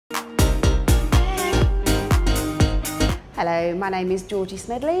Hello, my name is Georgie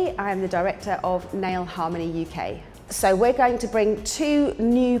Smedley. I am the Director of Nail Harmony UK. So we're going to bring 2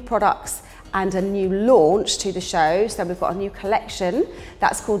 new products and a new launch to the show. So we've got a new collection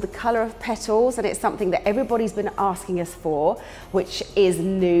that's called the Colour of Petals, and it's something that everybody's been asking us for, which is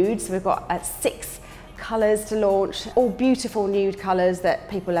nude. So we've got 6 colours to launch, all beautiful nude colours that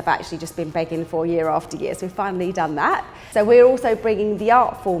people have actually just been begging for year after year. So we've finally done that. So we're also bringing the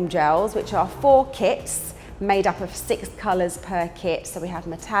art form gels, which are 4 kits made up of 6 colours per kit. So we have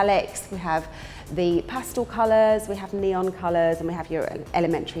metallics, we have the pastel colours, we have neon colours, and we have your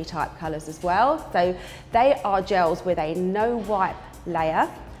elementary type colours as well. So they are gels with a no wipe layer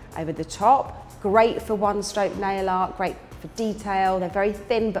over the top, great for one-stroke nail art, great for detail. They're very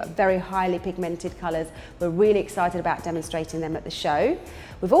thin but very highly pigmented colours. We're really excited about demonstrating them at the show.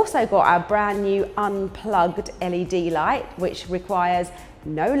 We've also got our brand new Unplugged LED light, which requires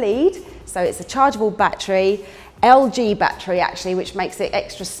no lead, so it's a chargeable battery, LG battery actually, which makes it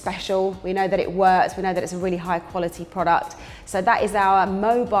extra special. We know that it works, we know that it's a really high quality product. So that is our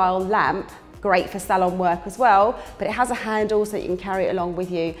mobile lamp, great for salon work as well, but it has a handle so you can carry it along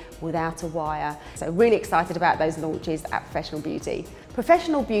with you without a wire. So really excited about those launches at Professional Beauty.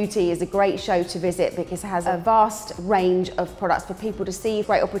 Professional Beauty is a great show to visit because it has a vast range of products for people to see,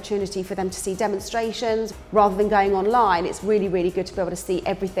 great opportunity for them to see demonstrations. Rather than going online, it's really, really good to be able to see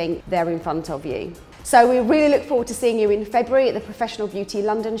everything there in front of you. So we really look forward to seeing you in February at the Professional Beauty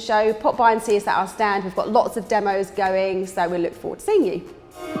London show. Pop by and see us at our stand. We've got lots of demos going, so we look forward to seeing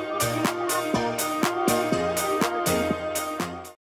you.